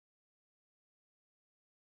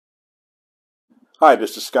Hi,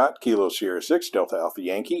 this is Scott, Kilo Sierra 6, Delta Alpha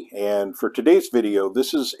Yankee, and for today's video,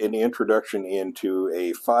 this is an introduction into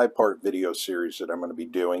a 5-part video series that I'm going to be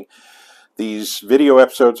doing. These video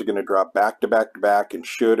episodes are going to drop back to back to back and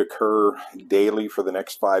should occur daily for the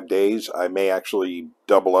next 5 days. I may actually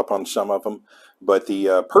double up on some of them, but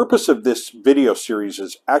the purpose of this video series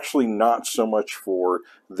is actually not so much for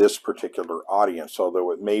this particular audience,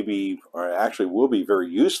 although it may be, or actually will be very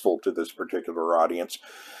useful to this particular audience,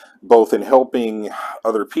 both in helping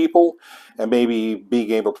other people and maybe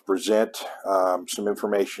being able to present some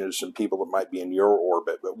information to some people that might be in your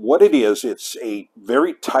orbit. But what it is, it's a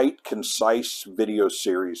very tight, concise video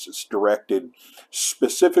series. It's directed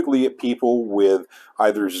specifically at people with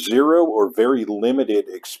either zero or very limited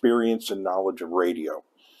experience and knowledge of radio.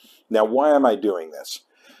 Now, why am I doing this?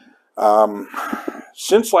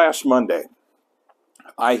 Since last Monday,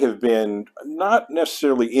 I have been not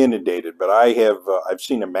necessarily inundated, but I've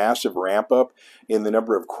seen a massive ramp up in the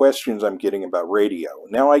number of questions I'm getting about radio.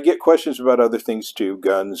 Now I get questions about other things too,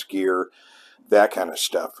 guns, gear, that kind of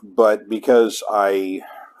stuff. But because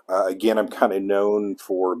again, I'm kind of known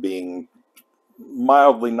for being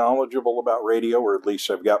mildly knowledgeable about radio, or at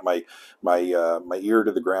least I've got my ear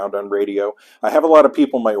to the ground on radio. I have a lot of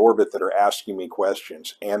people in my orbit that are asking me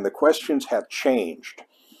questions, and the questions have changed.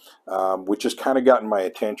 Which has kind of gotten my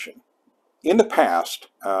attention. In the past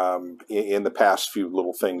few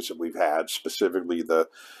little things that we've had, specifically the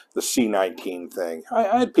C19 thing, I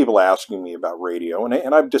had people asking me about radio,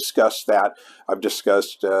 and I've discussed that. I've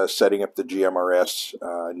discussed setting up the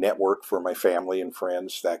GMRS network for my family and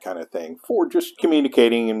friends, that kind of thing, for just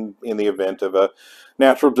communicating in the event of a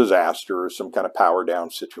natural disaster or some kind of power down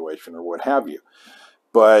situation or what have you.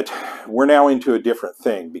 But we're now into a different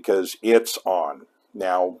thing because it's on.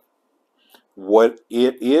 Now, what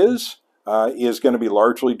it is going to be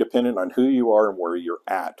largely dependent on who you are and where you're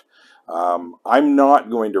at. I'm not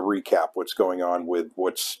going to recap what's going on with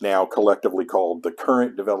what's now collectively called the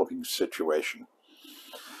current developing situation.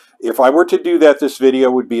 If I were to do that, this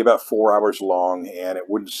video would be about 4 hours long, and it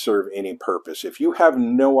wouldn't serve any purpose. If you have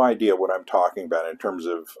no idea what I'm talking about in terms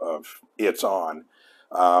of it's on,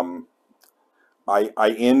 I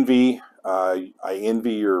envy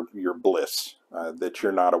your bliss that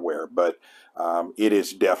you're not aware, but it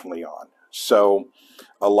is definitely on. So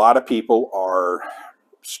a lot of people are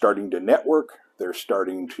starting to network, they're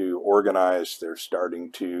starting to organize, they're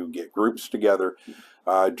starting to get groups together,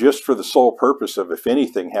 just for the sole purpose of, if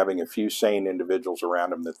anything, having a few sane individuals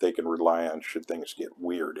around them that they can rely on should things get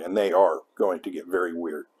weird, and they are going to get very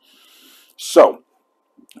weird. So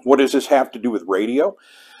what does this have to do with radio?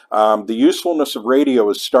 The usefulness of radio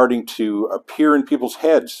is starting to appear in people's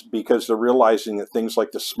heads because they're realizing that things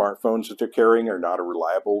like the smartphones that they're carrying are not a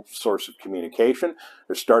reliable source of communication.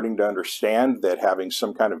 They're starting to understand that having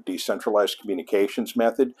some kind of decentralized communications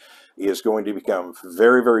method is going to become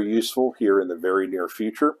very, very useful here in the very near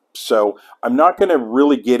future. So I'm not going to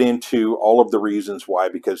really get into all of the reasons why,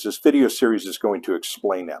 because this video series is going to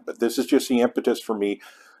explain that. But this is just the impetus for me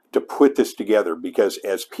to put this together, because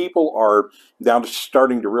as people are now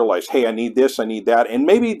starting to realize, hey, I need this, I need that, and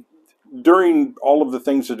maybe during all of the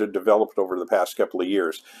things that have developed over the past couple of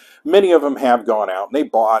years, many of them have gone out and they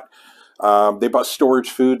bought storage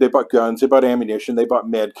food, they bought guns, they bought ammunition, they bought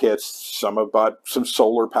med kits, some have bought some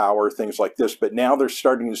solar power, things like this, but now they're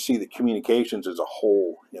starting to see the communications as a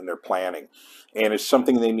whole in their planning, and it's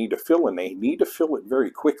something they need to fill, and they need to fill it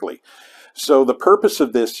very quickly. So the purpose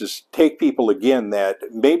of this is take people, again, that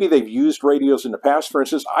maybe they've used radios in the past. For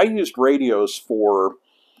instance, I used radios for,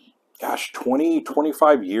 20,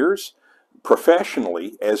 25 years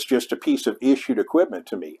professionally as just a piece of issued equipment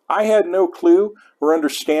to me. I had no clue or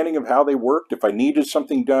understanding of how they worked. If I needed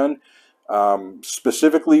something done,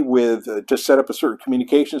 specifically with to set up a certain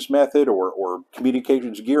communications method or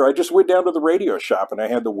communications gear, I just went down to the radio shop and I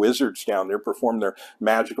had the wizards down there perform their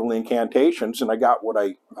magical incantations, and I got what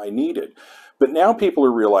I needed. But now people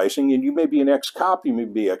are realizing, and you may be an ex-cop, you may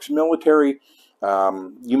be ex-military,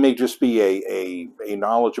 you may just be a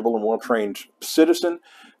knowledgeable and well-trained citizen.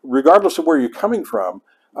 Regardless of where you're coming from,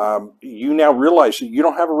 you now realize that you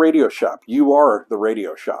don't have a radio shop. You are the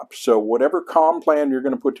radio shop. So whatever comm plan you're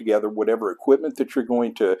going to put together, whatever equipment that you're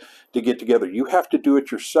going to get together, you have to do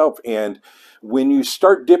it yourself. And when you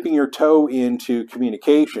start dipping your toe into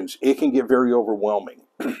communications, it can get very overwhelming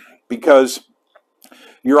because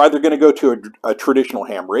you're either going to go to a traditional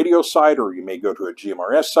ham radio site, or you may go to a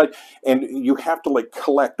GMRS site, and you have to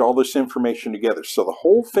collect all this information together. So the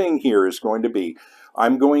whole thing here is going to be,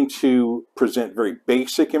 I'm going to present very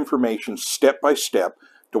basic information step by step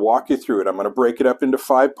to walk you through it. I'm going to break it up into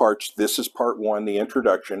 5 parts. This is part 1, the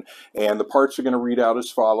introduction, and the parts are going to read out as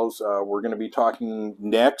follows. We're going to be talking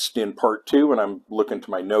next in part 2, and I'm looking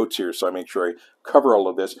to my notes here so I make sure I cover all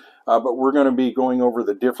of this. But we're going to be going over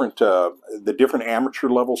the different amateur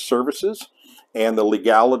level services and the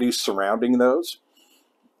legalities surrounding those.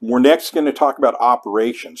 We're next going to talk about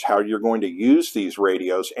operations, how you're going to use these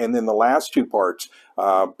radios, and then the last 2 parts,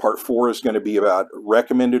 part 4 is going to be about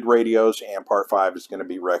recommended radios, and part 5 is going to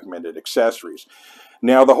be recommended accessories.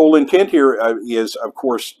 Now, the whole intent here is, of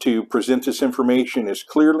course, to present this information as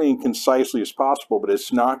clearly and concisely as possible, but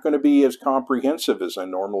it's not going to be as comprehensive as I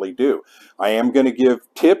normally do. I am going to give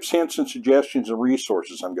tips, hints, and suggestions and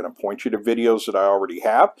resources. I'm going to point you to videos that I already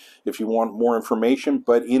have if you want more information,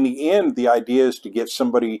 but in the end, the idea is to get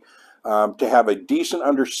somebody to have a decent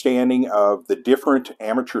understanding of the different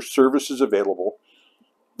amateur services available,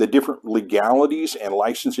 the different legalities and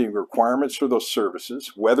licensing requirements for those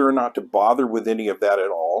services, whether or not to bother with any of that at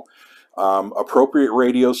all, appropriate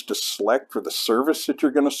radios to select for the service that you're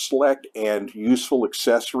going to select, and useful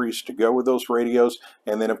accessories to go with those radios,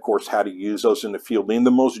 and then of course how to use those in the field in the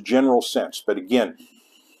most general sense. But again,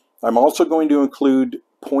 I'm also going to include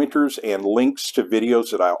pointers and links to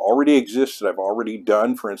videos that already exist, that I've already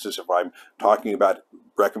done. For instance, if I'm talking about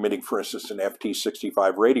recommending, for instance, an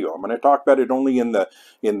FT65 radio, I'm going to talk about it only in the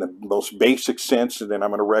most basic sense, and then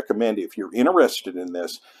I'm going to recommend, if you're interested in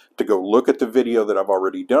this, to go look at the video that I've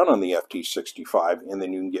already done on the FT65, and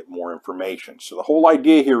then you can get more information. So the whole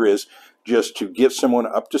idea here is just to get someone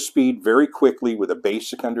up to speed very quickly with a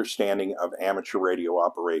basic understanding of amateur radio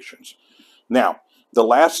operations. Now, the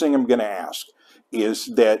last thing I'm going to ask is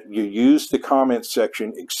that you use the comment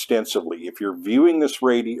section extensively. If you're viewing this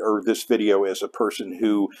radio or this video as a person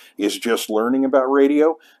who is just learning about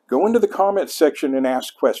radio, go into the comment section and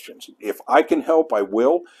ask questions. If I can help, I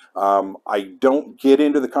will. I don't get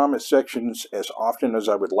into the comment sections as often as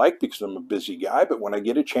I would like because I'm a busy guy, but when I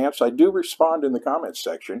get a chance, I do respond in the comment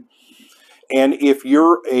section. And if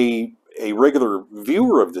you're a regular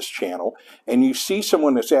viewer of this channel and you see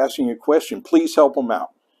someone that's asking you a question, please help them out.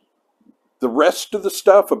 The rest of the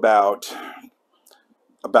stuff about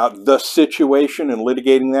the situation and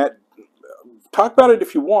litigating that, talk about it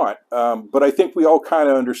if you want, but I think we all kind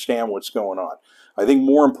of understand what's going on. I think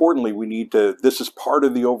more importantly, we need to, this is part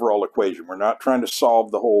of the overall equation. We're not trying to solve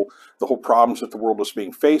the whole problems that the world is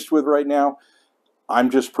being faced with right now. I'm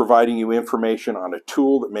just providing you information on a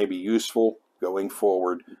tool that may be useful going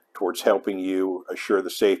forward towards helping you assure the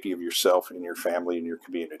safety of yourself and your family and your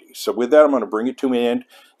community. So with that, I'm going to bring it to an end.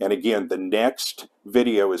 And again, the next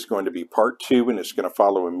video is going to be part 2, and it's going to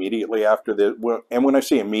follow immediately after this. And when I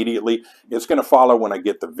say immediately, it's going to follow when I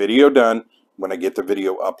get the video done, when I get the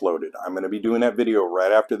video uploaded. I'm going to be doing that video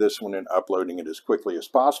right after this one and uploading it as quickly as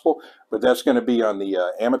possible, but that's going to be on the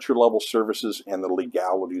amateur level services and the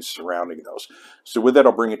legalities surrounding those. So with that,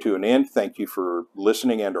 I'll bring it to an end. Thank you for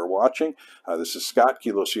listening and or watching. This is Scott,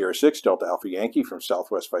 Kilo Sierra 6, Delta Alpha Yankee from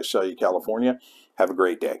Southwest Visalia, California. Have a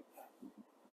great day.